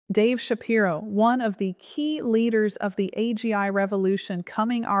Dave Shapiro, one of the key leaders of the AGI revolution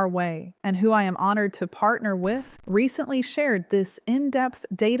coming our way, and who I am honored to partner with, recently shared this in-depth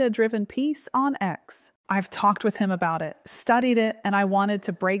data-driven piece on X. I've talked with him about it, studied it, and I wanted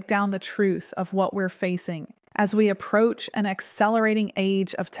to break down the truth of what we're facing as we approach an accelerating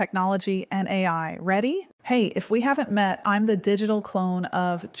age of technology and AI. Ready? Hey, if we haven't met, I'm the digital clone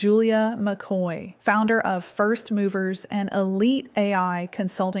of Julia McCoy, founder of First Movers, an elite AI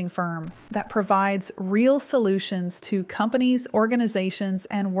consulting firm that provides real solutions to companies, organizations,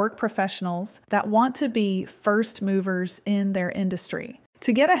 and work professionals that want to be first movers in their industry.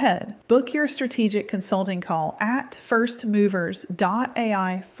 To get ahead, book your strategic consulting call at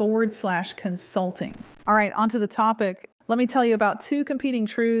firstmovers.ai/consulting. All right, onto the topic. Let me tell you about two competing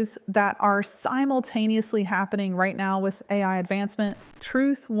truths that are simultaneously happening right now with AI advancement.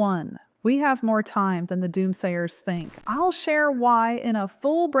 Truth 1. We have more time than the doomsayers think. I'll share why in a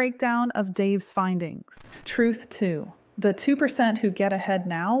full breakdown of Dave's findings. Truth 2. The 2% who get ahead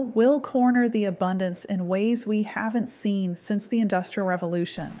now will corner the abundance in ways we haven't seen since the Industrial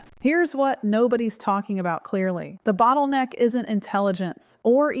Revolution. Here's what nobody's talking about clearly. The bottleneck isn't intelligence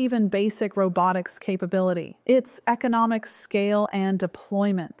or even basic robotics capability. It's economic scale and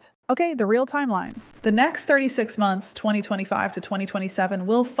deployment. Okay, the real timeline. The next 36 months, 2025 to 2027,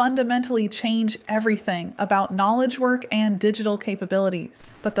 will fundamentally change everything about knowledge work and digital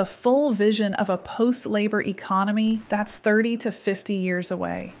capabilities. But the full vision of a post-labor economy, that's 30 to 50 years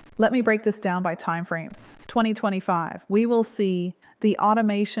away. Let me break this down by timeframes. 2025, we will see the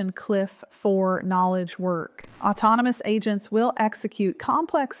automation cliff for knowledge work. Autonomous agents will execute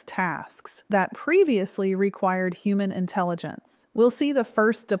complex tasks that previously required human intelligence. We'll see the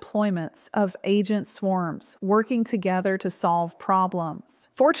first deployments of agent swarms working together to solve problems.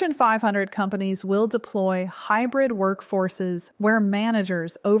 Fortune 500 companies will deploy hybrid workforces where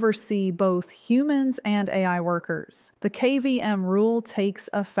managers oversee both humans and AI workers. The KVM rule takes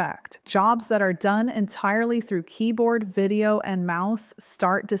effect. Jobs that are done entirely through keyboard, video, and mouse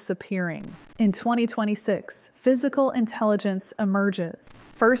start disappearing. In 2026, physical intelligence emerges.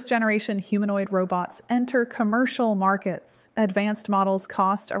 First-generation humanoid robots enter commercial markets. Advanced models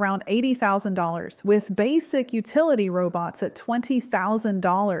cost around $80,000, with basic utility robots at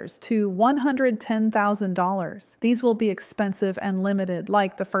 $20,000 to $110,000. These will be expensive and limited,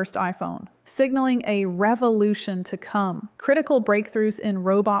 like the first iPhone, signaling a revolution to come. Critical breakthroughs in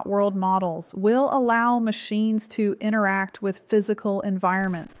robot world models will allow machines to interact with physical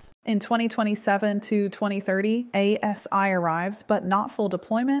environments. In 2027 to 2030, ASI arrives, but not full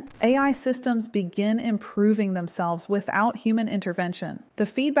deployment. AI systems begin improving themselves without human intervention. The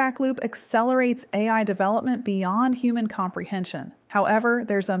feedback loop accelerates AI development beyond human comprehension. However,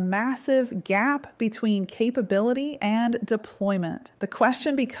 there's a massive gap between capability and deployment. The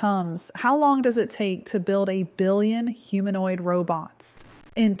question becomes, how long does it take to build 1 billion humanoid robots?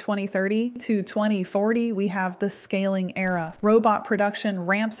 In 2030 to 2040, we have the scaling era. Robot production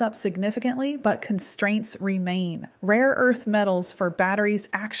ramps up significantly, but constraints remain. Rare earth metals for batteries,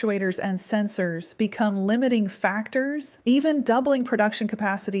 actuators, and sensors become limiting factors, even doubling production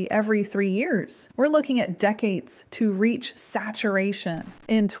capacity every 3 years. We're looking at decades to reach saturation.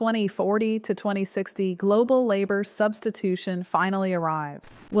 In 2040 to 2060, global labor substitution finally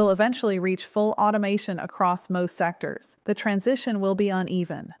arrives. We'll eventually reach full automation across most sectors. The transition will be uneven,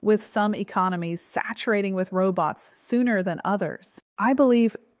 with some economies saturating with robots sooner than others. I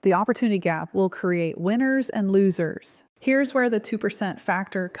believe the opportunity gap will create winners and losers. Here's where the 2%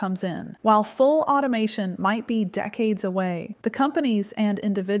 factor comes in. While full automation might be decades away, the companies and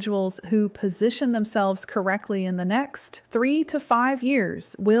individuals who position themselves correctly in the next 3 to 5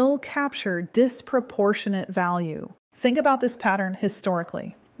 years will capture disproportionate value. Think about this pattern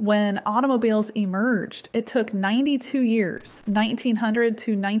historically. When automobiles emerged, it took 92 years, 1900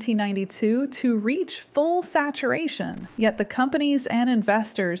 to 1992, to reach full saturation. Yet the companies and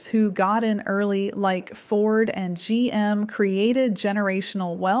investors who got in early, like Ford and GM, created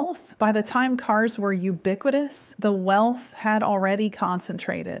generational wealth. By the time cars were ubiquitous, the wealth had already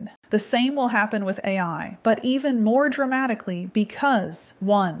concentrated. The same will happen with AI, but even more dramatically because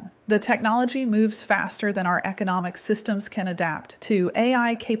 1. The technology moves faster than our economic systems can adapt. 2.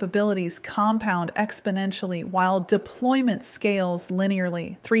 AI capabilities compound exponentially while deployment scales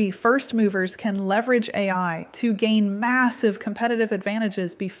linearly. 3. First movers can leverage AI to gain massive competitive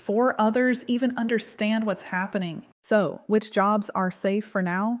advantages before others even understand what's happening. So, which jobs are safe for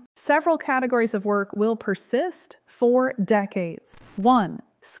now? Several categories of work will persist for decades. 1.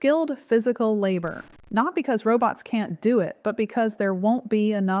 Skilled physical labor. Not because robots can't do it, but because there won't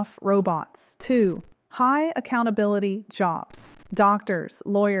be enough robots. 2. High accountability jobs. Doctors,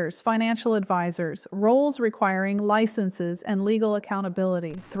 lawyers, financial advisors, roles requiring licenses and legal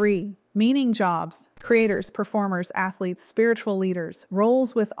accountability. 3. Meaning jobs, creators, performers, athletes, spiritual leaders,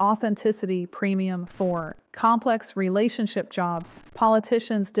 roles with authenticity, premium. 4. Complex relationship jobs,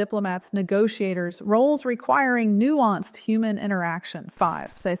 politicians, diplomats, negotiators, roles requiring nuanced human interaction.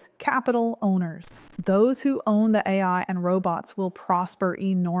 5. Says capital owners. Those who own the AI and robots will prosper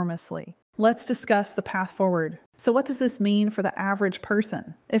enormously. Let's discuss the path forward. So what does this mean for the average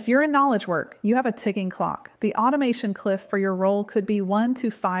person? If you're in knowledge work, you have a ticking clock. The automation cliff for your role could be 1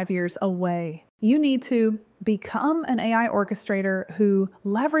 to 5 years away. You need to become an AI orchestrator who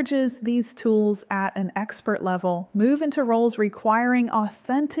leverages these tools at an expert level, move into roles requiring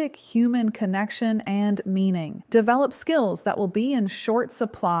authentic human connection and meaning, develop skills that will be in short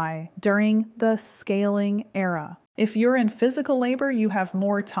supply during the scaling era. If you're in physical labor, you have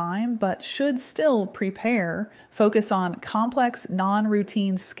more time, but should still prepare. Focus on complex,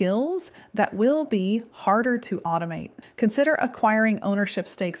 non-routine skills that will be harder to automate. Consider acquiring ownership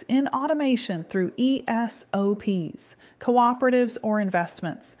stakes in automation through ESOPs, cooperatives, or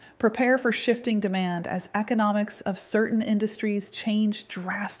investments. Prepare for shifting demand as economics of certain industries change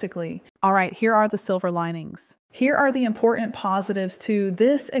drastically. All right, here are the silver linings. Here are the important positives to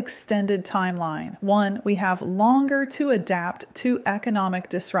this extended timeline. 1, we have longer to adapt to economic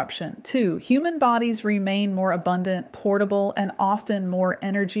disruption. 2, human bodies remain more abundant, portable, and often more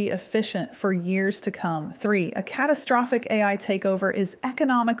energy efficient for years to come. 3, a catastrophic AI takeover is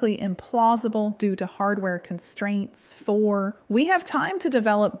economically implausible due to hardware constraints. 4, we have time to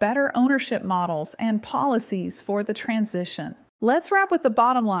develop better ownership models and policies for the transition. Let's wrap with the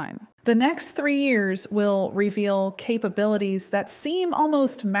bottom line. The next 3 years will reveal capabilities that seem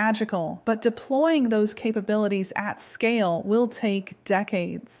almost magical, but deploying those capabilities at scale will take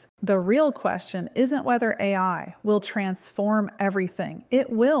decades. The real question isn't whether AI will transform everything.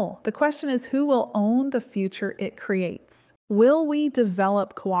 It will. The question is who will own the future it creates. Will we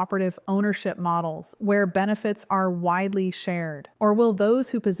develop cooperative ownership models where benefits are widely shared? Or will those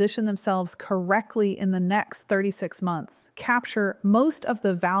who position themselves correctly in the next 36 months capture most of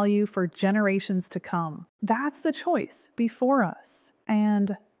the value for generations to come? That's the choice before us.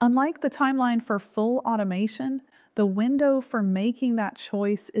 And unlike the timeline for full automation, the window for making that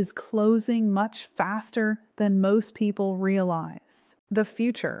choice is closing much faster than most people realize. The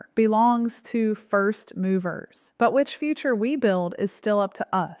future belongs to first movers, but which future we build is still up to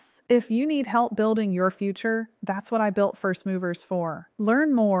us. If you need help building your future, that's what I built First Movers for.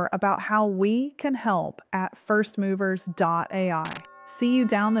 Learn more about how we can help at firstmovers.ai. See you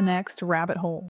down the next rabbit hole.